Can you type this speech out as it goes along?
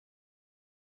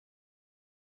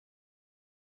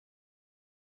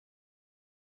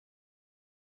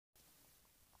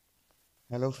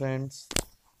Hello friends,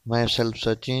 मैं self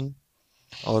Sachin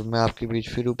और मैं आपके बीच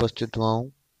फिर उपस्थित हुआ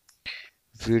हूँ।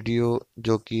 वीडियो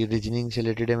जो कि रीजनिंग से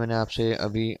रिलेटेड है। मैंने आपसे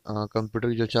अभी कंप्यूटर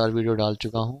की जो 4 वीडियो डाल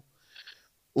चुका हूँ,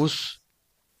 उस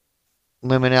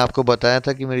में मैंने आपको बताया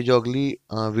था कि मेरी जो अगली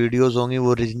वीडियोस होंगी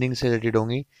वो रीजनिंग से रिलेटेड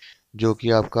होंगी, जो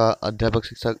कि आपका अध्यापक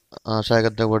शिक्षक सहायक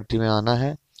अध्यापक भर्ती में आना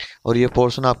है। और ये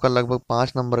पोर्शन आपका लगभग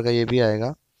 5 नंबर का ये भी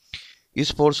आएगा।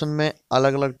 इस पोर्शन में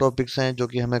अलग अलग टॉपिक्स हैं जो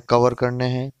कि हमें कवर करने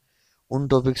हैं। उन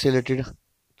टॉपिक से रिलेटेड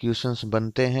क्वेश्चंस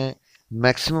बनते हैं।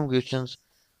 मैक्सिमम क्वेश्चंस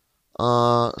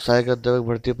सहायक अध्यापक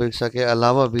भर्ती परीक्षा के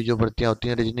अलावा भी जो भर्तियां होती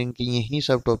हैं रीजनिंग की, यही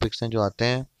सब टॉपिक्स हैं जो आते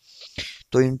हैं।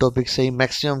 तो इन टॉपिक से ही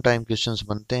मैक्सिमम टाइम क्वेश्चंस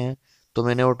बनते हैं। तो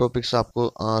मैंने वो टॉपिक्स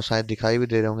आपको शायद दिखाई भी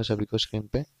दे रहे होंगे सभी को स्क्रीन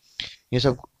पे। ये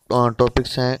सब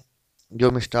टॉपिक्स हैं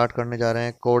जो हम स्टार्ट करने जा रहे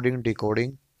हैं। Coding,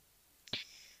 decoding,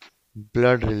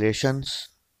 blood relations,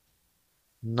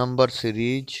 number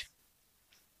series,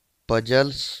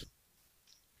 puzzles,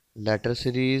 letter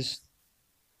series,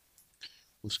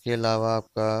 उसके अलावा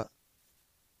आपका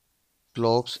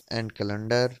clocks and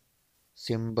calendar,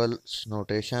 symbols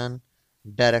notation,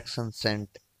 direction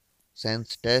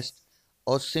sense test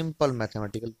और सिंपल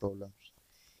मैथमेटिकल प्रॉब्लम्स।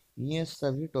 ये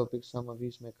सभी टॉपिक्स हम अभी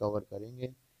इसमें कवर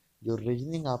करेंगे। जो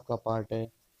रीजनिंग आपका पार्ट है,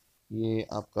 ये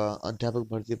आपका अध्यापक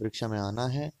भर्ती परीक्षा में आना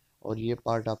है और ये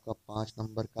पार्ट आपका 5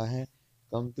 नंबर का है।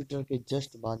 कंप्यूटर के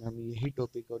जस्ट बाद हम यही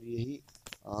टॉपिक और यही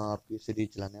आपकी सीरीज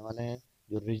चलाने वाले हैं।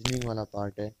 जो रीजनिंग वाला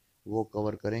पार्ट है वो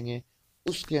कवर करेंगे।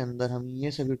 उसके अंदर हम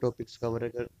ये सभी टॉपिक्स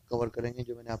कवर करेंगे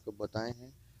जो मैंने आपको बताए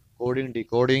हैं। Coding,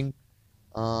 decoding,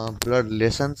 blood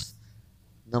relations,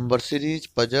 number series,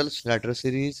 puzzles, letter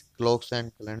series, clocks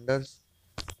and calendars,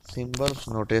 symbols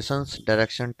notations,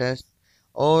 direction test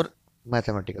और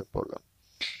मैथमेटिकल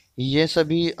प्रॉब्लम। ये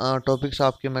सभी टॉपिक्स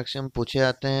आपके मैक्सिमम पूछे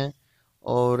जाते हैं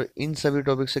और इन सभी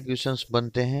टॉपिक से क्वेश्चंस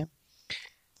बनते हैं।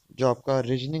 जो आपका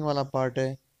रीजनिंग वाला पार्ट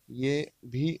है, ये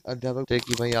भी अध्यापक है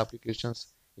कि भाई आपके क्वेश्चंस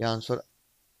या आंसर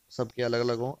सबके अलग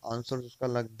अलग हों। आंसर उसका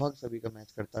लगभग सभी का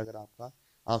मैच करता है अगर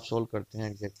आप सोल्व करते हैं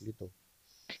एग्जैक्टली। तो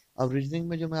अब रीजनिंग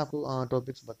में जो मैं आपको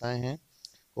टॉपिक्स बताए हैं,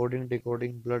 कोडिंग,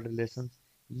 डिकोडिंग, ब्लड रिलेशन,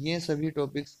 ये सभी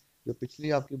टॉपिक्स जो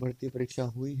पिछली आपकी भर्ती परीक्षा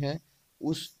हुई है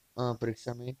उस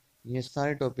परीक्षा में ये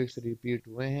सारे टॉपिक्स रिपीट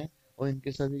हुए हैं और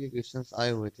इनके सभी के क्वेश्चंस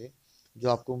आए हुए थे, जो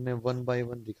आपको मैं वन बाय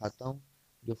वन दिखाता हूँ।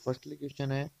 जो फर्स्टली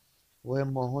क्वेश्चन है वो है,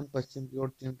 मोहन पश्चिम की ओर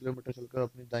 3 किलोमीटर चलकर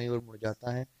अपनी दाईं ओर मुड़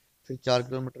जाता है, फिर 4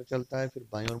 किलोमीटर चलता है, फिर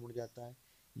बाईं ओर मुड़ जाता है।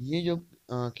 ये जो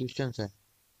क्वेश्चन है,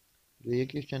 जो ये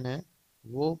क्वेश्चन है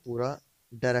वो पूरा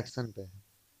डायरेक्शन पे है।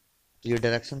 तो ये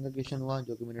डायरेक्शन का क्वेश्चन हुआ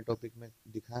जो कि मैंने टॉपिक में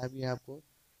दिखाया भी है आपको।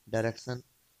 Direction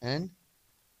and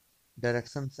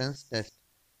direction sense test,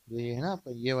 जो ये है ना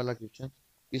आपका, ये वाला क्वेश्चन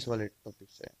इस वाले टॉपिक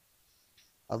से है।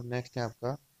 अब नेक्स्ट है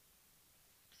आपका,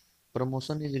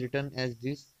 promotion is return as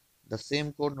this, the same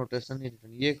code notation is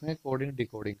return. ये है कोडिंग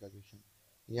डिकोडिंग का क्वेश्चन।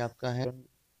 ये आपका है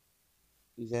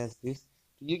इज एज दिस।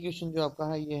 तो ये क्वेश्चन जो आपका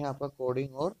है ये है आपका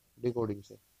कोडिंग और डिकोडिंग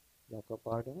से। जो आपका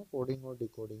पार्ट है ना कोडिंग और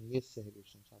डिकोडिंग, ये से है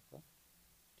क्वेश्चन आपका।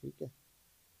 ठीक है,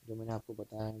 जो मैंने आपको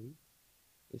बताया अभी।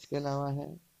 इसके अलावा है,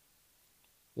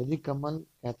 यदि कमल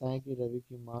कहता है कि रवि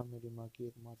की माँ मेरी माँ की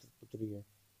एकमात्र पुत्री है।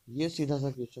 ये सीधा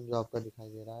सा क्वेश्चन जो आपका दिखाई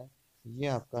दे रहा है, ये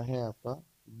आपका है आपका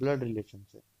ब्लड रिलेशन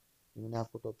से। मैंने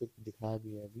आपको टॉपिक दिखाया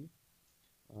भी है अभी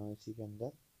इसी के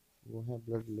अंदर। वो है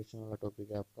ब्लड रिलेशन वाला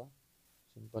टॉपिक है आपका।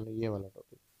 सिंपल है ये वाला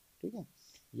टॉपिक। ठीक है,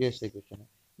 ये ऐसे क्वेश्चन है।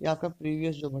 ये आपका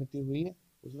प्रीवियस जो भर्ती हुई है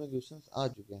उसमें क्वेश्चन आ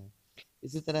चुके हैं।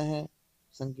 इसी तरह है,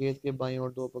 संकेत के बाईं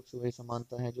ओर दो पक्ष वही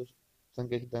समानता है, जो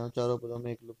संकेत के दाईं ओर चारों पदों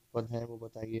में एक लुप्त पद है वो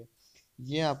बताइए।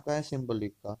 ये आपका है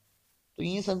सिंबलिक का। तो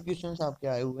ये सब क्वेश्चंस आपके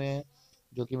आए हुए हैं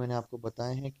जो कि मैंने आपको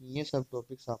बताए हैं कि ये सब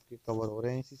टॉपिक्स आपके कवर हो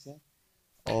रहे हैं इसी से।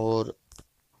 और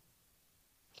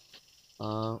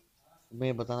आ,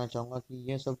 मैं बताना चाहूँगा कि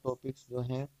ये सब टॉपिक्स जो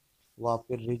हैं वो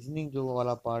आपके रीजनिंग जो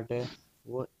वाला पार्ट है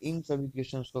वो इन सभी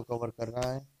क्वेश्चंस को कवर कर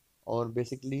रहा है। और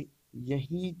बेसिकली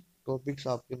यही टॉपिक्स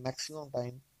आपके मैक्सिमम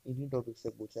टाइम इन्हीं टॉपिक से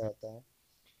पूछा जाता है।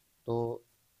 तो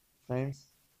फ्रेंड्स,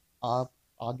 आप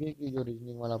आगे की जो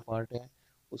रीजनिंग वाला पार्ट है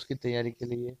उसकी तैयारी के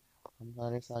लिए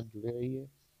हमारे साथ जुड़े रहिए।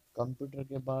 कंप्यूटर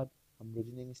के बाद हम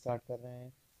रीजनिंग स्टार्ट कर रहे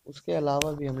हैं। उसके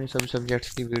अलावा भी हमने सभी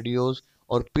सब्जेक्ट्स की वीडियोस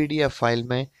और पीडीएफ फाइल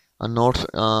में नोट्स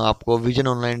आपको विजन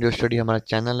ऑनलाइन जो स्टडी हमारा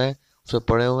चैनल है उस पर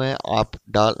पड़े हुए हैं। आप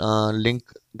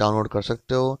लिंक डाउनलोड कर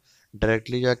सकते हो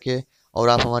डायरेक्टली जाके। और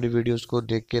आप हमारी वीडियोस को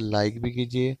देख के लाइक भी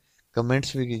कीजिए,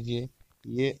 कमेंट्स भी कीजिए,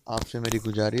 ये आपसे मेरी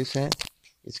गुजारिश है।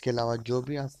 इसके अलावा जो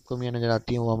भी आपको कमियां नज़र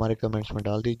आती हैं वो हमारे कमेंट्स में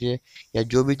डाल दीजिए, या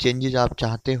जो भी चेंजेस आप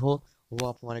चाहते हो वो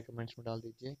आप हमारे कमेंट्स में डाल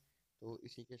दीजिए। तो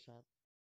इसी के साथ